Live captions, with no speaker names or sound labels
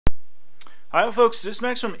Hi folks, this is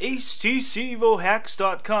Max from HTC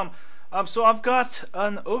Evo So I've got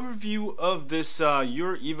an overview of this UR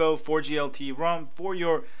Evo 4G LTE ROM for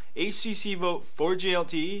your HTC Evo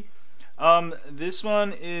 4G LTE. This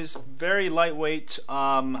one is very lightweight,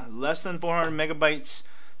 less than 400 megabytes,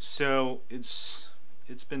 so it's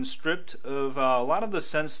been stripped of a lot of the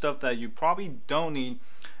sense stuff that you probably don't need.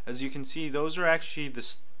 As you can see, those are actually the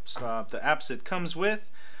apps it comes with.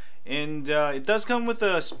 And it does come with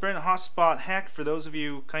a Sprint hotspot hack for those of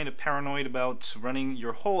you kind of paranoid about running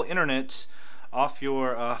your whole internet off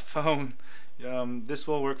your phone. This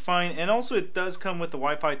will work fine. And also it does come with the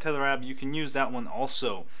Wi-Fi tether app. You can use that one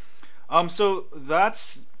also. So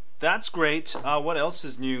that's great. What else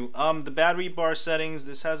is new? The battery bar settings.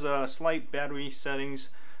 This has a slight battery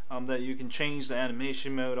settings that you can change the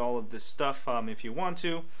animation mode, all of this stuff if you want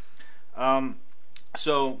to.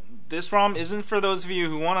 So this ROM isn't for those of you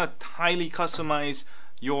who want to highly customize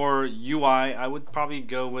your UI. I would probably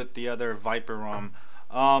go with the other Viper ROM.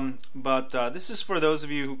 But this is for those of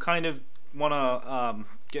you who kind of want to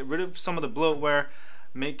get rid of some of the bloatware,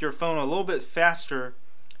 make your phone a little bit faster,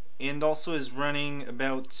 and also is running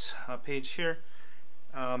about a page here.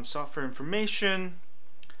 Software information,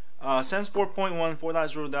 Sense 4.1,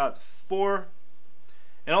 4.0.4,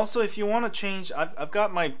 and also if you want to change, I've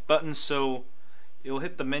got my buttons, so it'll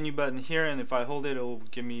hit the menu button here, and if I hold it, it'll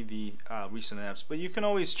give me the recent apps. But you can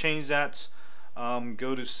always change that.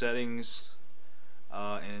 Go to settings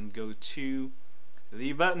and go to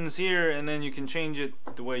the buttons here, and then you can change it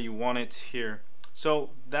the way you want it here.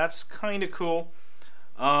 So that's kind of cool.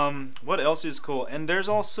 What else is cool? And there's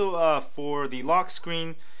also for the lock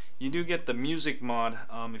screen, you do get the music mod.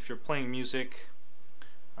 If you're playing music,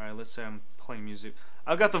 alright, let's say I'm playing music.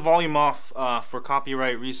 I've got the volume off for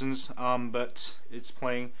copyright reasons, but it's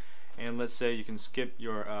playing, and let's say you can skip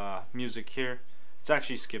your music here. It's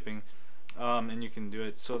actually skipping, and you can do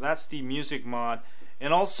it. So that's the music mod,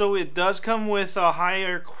 and also it does come with a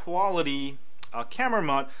higher quality camera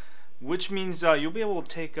mod, which means you'll be able to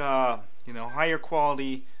take higher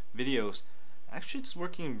quality videos. Actually, it's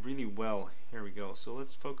working really well. Here we go. So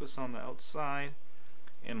let's focus on the outside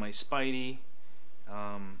and my Spidey.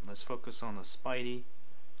 Let's focus on the Spidey,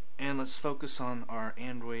 and let's focus on our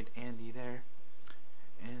Android Andy there,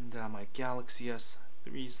 and my Galaxy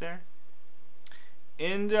S3's there,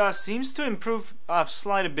 and seems to improve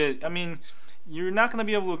slight a bit. I mean, you're not going to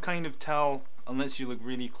be able to kind of tell unless you look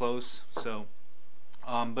really close. So,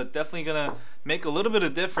 but definitely gonna make a little bit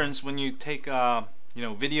of difference when you take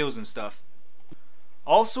videos and stuff.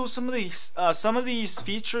 Also, some of these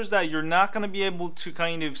features that you're not going to be able to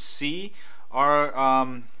kind of see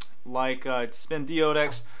are like spin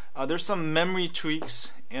deodex. There's some memory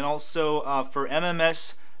tweaks, and also for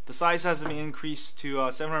MMS, the size has been increased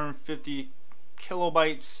to 750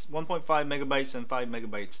 kilobytes, 1.5 megabytes, and 5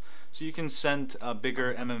 megabytes. So you can send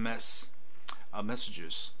bigger MMS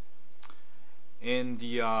messages. In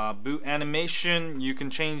the boot animation, you can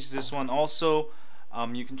change this one also.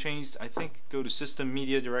 You can change, I think, go to System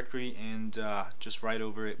Media Directory and just write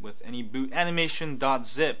over it with any boot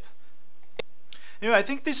animation.zip. Anyway, I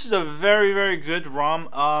think this is a very good ROM.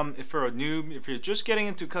 If you're a noob, if you're just getting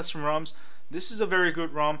into custom ROMs, this is a very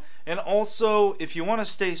good ROM. And also, if you want to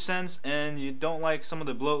stay sense and you don't like some of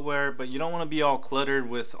the bloatware, but you don't want to be all cluttered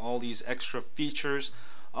with all these extra features,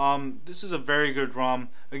 this is a very good ROM.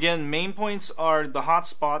 Again, main points are the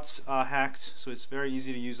hotspots hacked, so it's very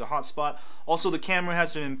easy to use a hotspot. Also, the camera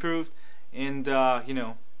has been improved, and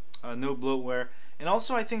no bloatware. And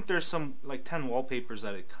also, I think there's some like 10 wallpapers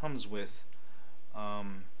that it comes with.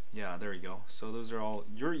 Yeah, there you go. So those are all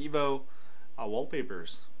UR Evo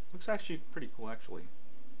wallpapers. Looks actually pretty cool, actually.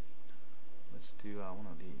 Let's do one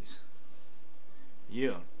of these.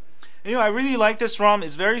 Yeah. Anyway, I really like this ROM.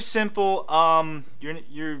 It's very simple.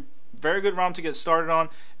 You're very good ROM to get started on.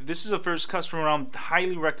 If this is a first custom ROM,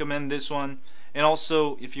 highly recommend this one. And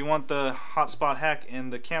also, if you want the hotspot hack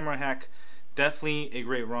and the camera hack, definitely a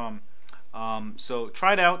great ROM. So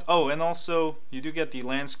try it out. Oh, and also you do get the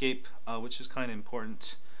landscape, which is kind of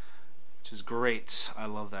important, which is great. I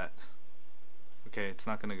love that. Okay, it's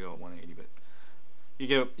not gonna go at 180, but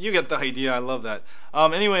you get the idea. I love that.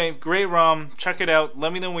 Anyway, great ROM. Check it out.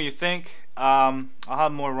 Let me know what you think. I'll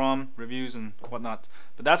have more ROM reviews and whatnot.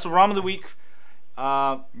 But that's the ROM of the week.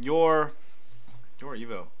 UR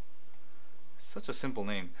Evo. Such a simple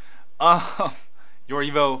name. UR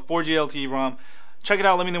Evo 4G LTE ROM. Check it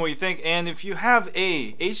out. Let me know what you think. And if you have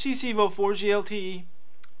a HTC Evo 4G LTE,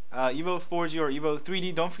 Evo 4G or Evo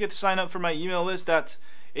 3D, don't forget to sign up for my email list at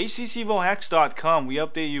HTCEvoHacks.com. We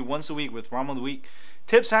update you once a week with ROM of the week,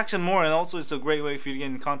 tips, hacks, and more. And also, it's a great way for you to get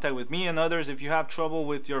in contact with me and others if you have trouble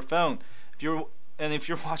with your phone. if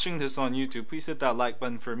you're watching this on YouTube, please hit that like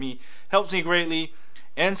button for me. Helps me greatly.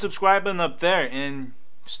 And subscribe button up there. And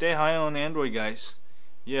stay high on Android, guys.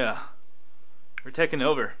 Yeah. We're taking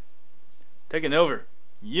over. Taking over.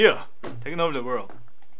 Yeah. Taking over the world.